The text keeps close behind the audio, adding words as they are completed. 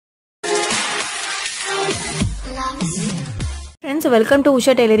Friends, welcome to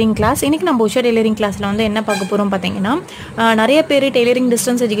Usha tailoring class. இன்னைக்கு நம்ம Usha tailoring classல வந்து என்ன பார்க்க போறோம் பாத்தீங்கன்னா நிறைய பேர் tailoring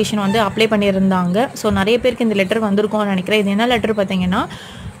distance education வந்து அப்ளை பண்ணியிருந்தாங்க. சோ நிறைய பேருக்கு இந்த லெட்டர் வந்திருக்கும்னு நினைக்கிறேன். இது என்ன லெட்டர் பாத்தீங்கன்னா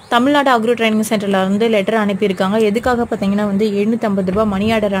தமிழ்நாடு அக்ரோ ட்ரைனிங் சென்டர்ல வந்து லெட்டர் அனுப்பி இருக்காங்க. எதுக்காக பாத்தீங்கன்னா வந்து 750 ரூபாய் மணி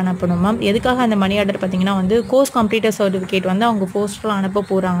ஆர்டர் அனுப்பணுமா? எதுக்காக அந்த மணி ஆர்டர் பாத்தீங்கன்னா வந்து கோர்ஸ் கம்ப்ளீட்டர் சர்டிபிகேட் வந்து அவங்க போஸ்ட்ல அனுப்ப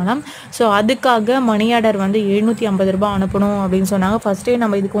போறாங்களாம். சோ அதுக்காக மணி ஆர்டர் வந்து 750 ரூபாய் அனுப்பணும் அப்படினு சொன்னாங்க. ஃபர்ஸ்ட்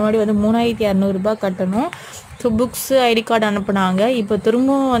நம்ம இதுக்கு முன்னாடி வந்து 3200 ரூபாய் கட்டணும். ஸோ புக்ஸ் ஐடி கார்டு அனுப்புனாங்க. இப்போ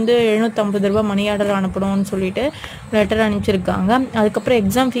திரும்பவும் வந்து 750 ரூபாய் மணி ஆர்டர் அனுப்பணும்னு சொல்லிட்டு லெட்டர் அனுப்பிச்சிருக்காங்க. அதுக்கப்புறம்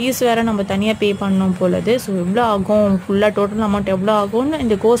எக்ஸாம் ஃபீஸ் வேறு நம்ம தனியாக பே பண்ணணும் போலது. ஸோ எவ்வளோ ஆகும், ஃபுல்லாக டோட்டல் அமௌண்ட் எவ்வளோ ஆகும்னு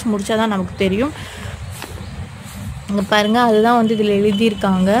இந்த கோர்ஸ் முடித்தா தான் நமக்கு தெரியும். இங்கே பாருங்கள், அதுதான் வந்து இதில்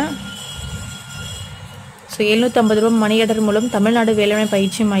எழுதியிருக்காங்க. ஸோ 750 ரூபாய் மணி ஆர்டர் மூலம் தமிழ்நாடு வேளாண்மை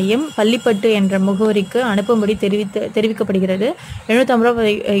பயிற்சி மையம் பள்ளிப்பட்டு என்ற முகவரிக்கு அனுப்பும்படி தெரிவிக்கப்படுகிறது.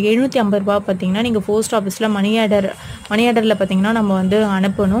 750 ரூபாய் பார்த்தீங்கன்னா நீங்கள் போஸ்ட் ஆஃபீஸில் மணி ஆர்டரில் பார்த்தீங்கன்னா நம்ம வந்து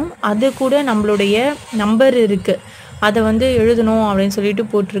அனுப்பணும். அது கூட நம்மளுடைய நம்பர் இருக்குது, அதை வந்து எழுதணும் அப்படின்னு சொல்லிட்டு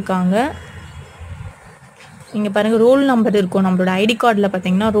போட்டிருக்காங்க. இங்கே பாருங்கள், ரோல் நம்பர் இருக்கும். நம்மளோட ஐடி கார்டில்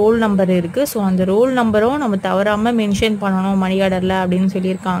பார்த்தீங்கன்னா ரோல் நம்பர் இருக்குது. ஸோ அந்த ரோல் நம்பரும் நம்ம தவறாமல் மென்ஷன் பண்ணணும் மணி ஆர்டரில் அப்படின்னு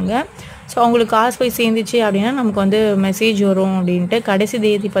சொல்லியிருக்காங்க. ஸோ அவங்களுக்கு காசு போய் சேர்ந்துச்சு அப்படின்னா நமக்கு வந்து மெசேஜ் வரும் அப்படின்ட்டு. கடைசி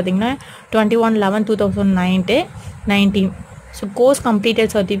தேதி பார்த்திங்கன்னா 21/11/2019. ஸோ கோர்ஸ்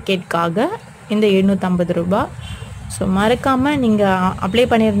கம்ப்ளீட்டட் சர்டிஃபிகேட்காக இந்த 750 ரூபாய். ஸோ மறக்காமல் நீங்கள் அப்ளை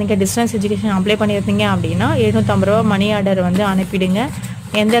பண்ணியிருந்தீங்க, டிஸ்டன்ஸ் எஜுகேஷன் அப்ளை பண்ணியிருந்தீங்க அப்படின்னா 750 ரூபா மணி ஆர்டர் வந்து அனுப்பிடுங்க.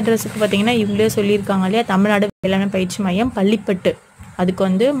 எந்த அட்ரஸுக்கு பார்த்தீங்கன்னா இவங்களே சொல்லியிருக்காங்க இல்லையா, தமிழ்நாடு வேளாண்மை பயிற்சி மையம் பள்ளிப்பட்டு, அதுக்கு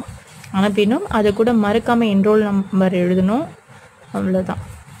வந்து அனுப்பிடணும். அது கூட மறக்காமல் என்ரோல் நம்பர் எழுதணும். அவ்வளோதான்.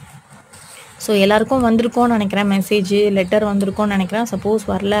 ஸோ எல்லாருக்கும் வந்திருக்கோன்னு நினைக்கிறேன், மெசேஜ் லெட்டர் வந்திருக்கோன்னு நினைக்கிறேன். சப்போஸ்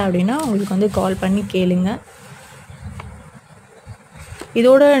வரல அப்படின்னா உங்களுக்கு வந்து கால் பண்ணி கேளுங்க.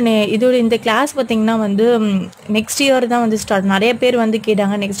 இதோட இந்த கிளாஸ் பார்த்திங்கன்னா வந்து நெக்ஸ்ட் இயர் தான் வந்து ஸ்டார்ட். நிறைய பேர் வந்து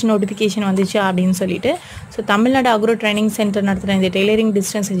கேட்டாங்க நெக்ஸ்ட் நோட்டிஃபிகேஷன் வந்துச்சு அப்படின்னு சொல்லிட்டு. So Tamil Nadu agro training centre நடத்துகிற இந்த டெய்லரிங்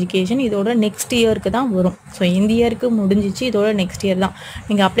டிஸ்டன்ஸ் எஜுகேஷன் இதோட நெக்ஸ்ட் இயருக்கு தான் வரும். ஸோ இந்த இயருக்கு முடிஞ்சிச்சு, இதோட நெக்ஸ்ட் இயர் தான்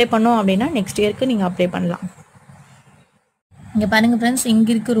நீங்கள் அப்ளை பண்ணோம் அப்படின்னா நெக்ஸ்ட் இயருக்கு நீங்கள் அப்ளை பண்ணலாம். இங்கே பாருங்கள் ஃப்ரெண்ட்ஸ்,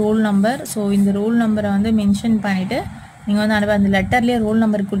 இங்கே இருக்குது ரோல் நம்பர். ஸோ இந்த ரோல் நம்பரை வந்து மென்ஷன் பண்ணிவிட்டு நீங்கள் வந்து அனுப்ப, அந்த லெட்டர்லேயே ரோல்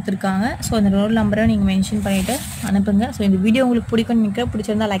நம்பர் கொடுத்துருக்காங்க. ஸோ அந்த ரோல் நம்பரை நீங்கள் மென்ஷன் பண்ணிவிட்டு அனுப்புங்க. ஸோ இந்த வீடியோ உங்களுக்கு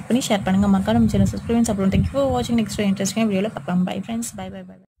பிடிச்சிருந்தா லைக் பண்ணி ஷேர் பண்ணுங்கள். மக்கள் நம்ம சேனல் சப்ஸ்கிரைப் அப்புறம் தேங்க்யூ ஃபார் வாட்சிங். நெக்ஸ்ட் இன்ட்ரெஸ்டிங் வீடியோவில் பார்க்கலாம். Bye friends, by by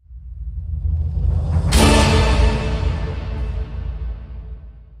by.